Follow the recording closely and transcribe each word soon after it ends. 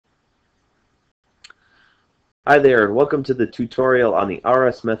Hi there, and welcome to the tutorial on the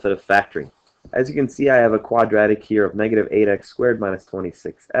RS method of factoring. As you can see, I have a quadratic here of negative 8x squared minus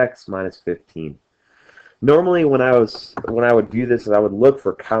 26x minus 15. Normally, when I would view this, I would look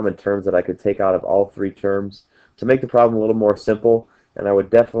for common terms that I could take out of all three terms to make the problem a little more simple, and I would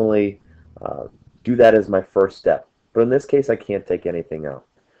definitely do that as my first step. But in this case, I can't take anything out.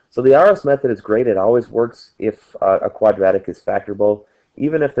 So the RS method is great. It always works if a quadratic is factorable,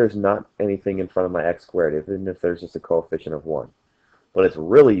 even if there's not anything in front of my x squared, even if there's just a coefficient of 1. But it's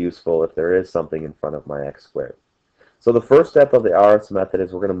really useful if there is something in front of my x squared. So the first step of the RS method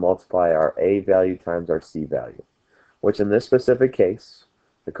is we're going to multiply our a value times our c value, which in this specific case,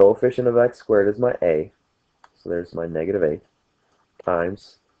 the coefficient of x squared is my a, so there's my negative 8,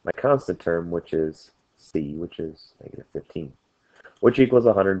 times my constant term, which is c, which is negative 15, which equals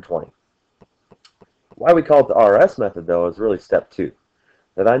 120. Why we call it the RS method, though, is really step 2.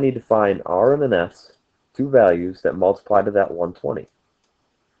 That I need to find R and an S, two values that multiply to that 120.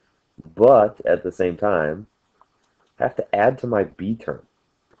 But at the same time, I have to add to my B term.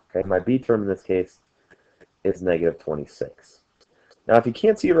 Okay, my B term in this case is negative 26. Now, if you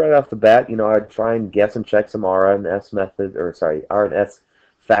can't see it right off the bat, I'd try and guess and check some R and S methods, or sorry, R and S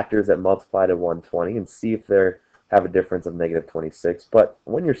factors that multiply to 120 and see if they have a difference of negative 26. But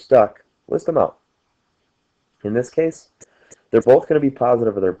when you're stuck, list them out. In this case, they're both going to be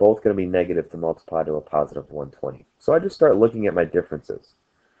positive or they're both going to be negative to multiply to a positive 120. So I just start looking at my differences.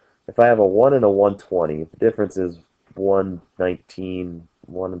 If I have a 1 and a 120, the difference is 119,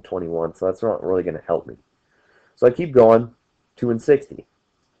 1 and 21, so that's not really going to help me. So I keep going, 2 and 60.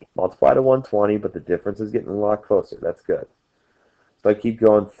 Multiply to 120, but the difference is getting a lot closer. That's good. So I keep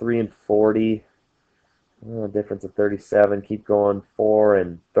going, 3 and 40, difference of 37. Keep going, 4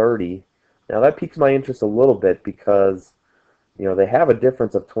 and 30. Now that piques my interest a little bit because they have a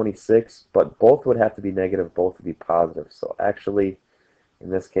difference of 26, but both would have to be negative, both would be positive. So actually,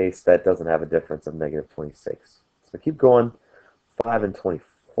 in this case, that doesn't have a difference of negative 26. So keep going. 5 and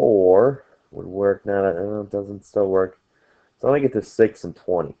 24 would work. Now it doesn't still work. So then I get to 6 and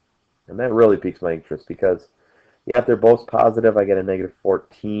 20. And that really piques my interest because, yeah, if they're both positive, I get a negative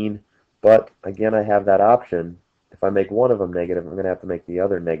 14. But again, I have that option. If I make one of them negative, I'm going to have to make the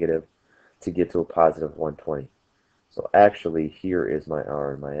other negative to get to a positive 120. So actually, here is my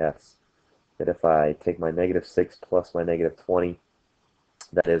R and my S. That if I take my negative 6 plus my negative 20,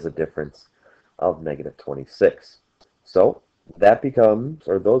 that is a difference of negative 26. So that becomes,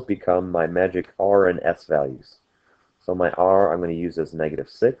 or those become my magic R and S values. So my R I'm going to use as negative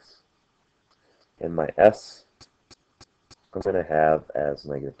 6, and my S I'm going to have as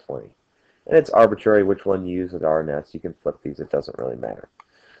negative 20. And it's arbitrary which one you use with R and S. You can flip these, it doesn't really matter.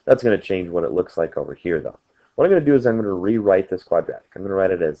 That's going to change what it looks like over here, though. What I'm going to do is I'm going to rewrite this quadratic. I'm going to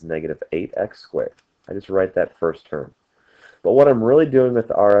write it as negative 8x squared. I just write that first term. But what I'm really doing with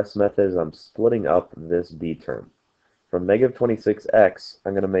the RS method is I'm splitting up this b term. From negative 26x,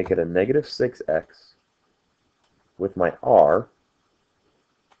 I'm going to make it a negative 6x with my r,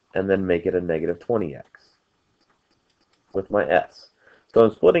 and then make it a negative 20x with my s. So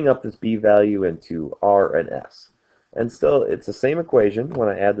I'm splitting up this b value into r and s. And still, it's the same equation when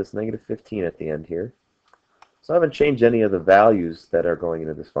I add this negative 15 at the end here. So I haven't changed any of the values that are going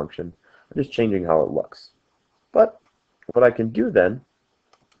into this function. I'm just changing how it looks. But what I can do then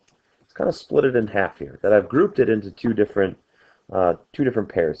is kind of split it in half here. That I've grouped it into two different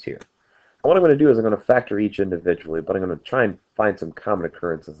pairs here. And what I'm going to do is I'm going to factor each individually, but I'm going to try and find some common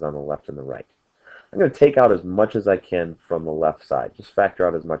occurrences on the left and the right. I'm going to take out as much as I can from the left side. Just factor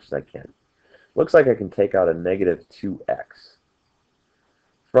out as much as I can. Looks like I can take out a negative 2x.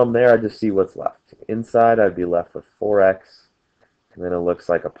 From there, I just see what's left. Inside, I'd be left with 4x, and then it looks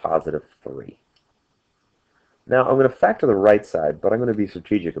like a positive 3. Now, I'm going to factor the right side, but I'm going to be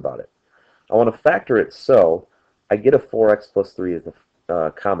strategic about it. I want to factor it so I get a 4x plus 3 as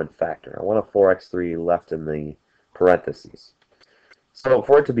the common factor. I want a 4x3 left in the parentheses. So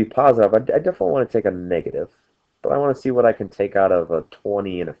for it to be positive, I definitely want to take a negative, but I want to see what I can take out of a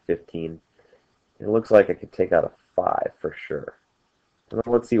 20 and a 15. It looks like I could take out a 5 for sure. And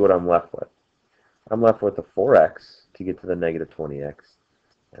then let's see what I'm left with. I'm left with a 4x to get to the negative 20x.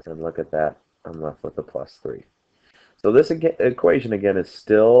 And then look at that, I'm left with a plus 3. So this equation again is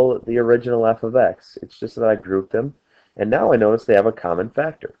still the original f of x. It's just that I grouped them. And now I notice they have a common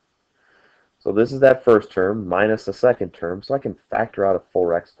factor. So this is that first term minus the second term. So I can factor out a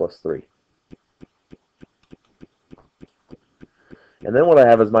 4x plus 3. And then what I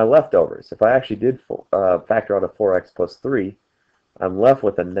have is my leftovers. If I actually did factor out a 4x plus 3, I'm left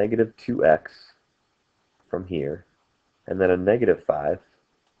with a negative 2x from here, and then a negative 5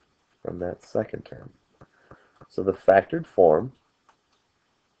 from that second term. So the factored form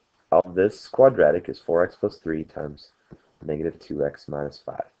of this quadratic is 4x plus 3 times negative 2x minus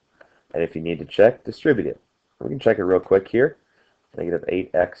 5. And if you need to check, distribute it. We can check it real quick here. Negative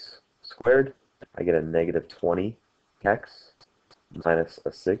 8x squared, I get a negative 20x minus a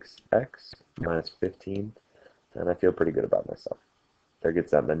 6x minus 15, and I feel pretty good about myself. There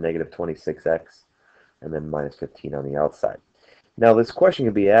gets down to negative 26x and then minus 15 on the outside. Now this question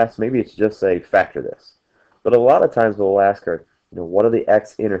can be asked, maybe it's just say factor this, but a lot of times we'll ask her, what are the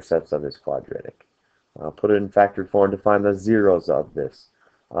x-intercepts of this quadratic? Put it in factored form to find the zeros of this.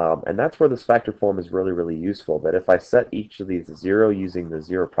 And that's where this factored form is really, really useful. That if I set each of these 0 using the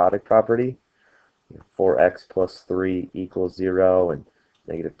zero product property, 4x plus 3 equals 0, and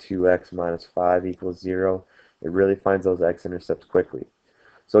negative 2x minus 5 equals 0, it really finds those x-intercepts quickly.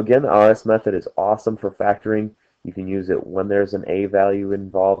 So again, the RS method is awesome for factoring. You can use it when there's an a value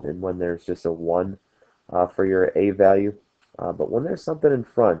involved and when there's just a 1 for your a value. But when there's something in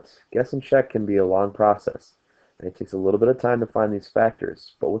front, guess and check can be a long process. And it takes a little bit of time to find these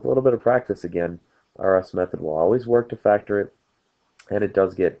factors. But with a little bit of practice, again, RS method will always work to factor it. And it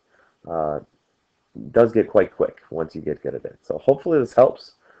does get quite quick once you get good at it. So hopefully this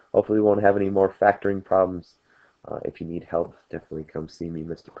helps. Hopefully we won't have any more factoring problems. If you need help, definitely come see me,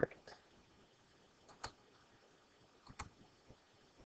 Mr. Cricket.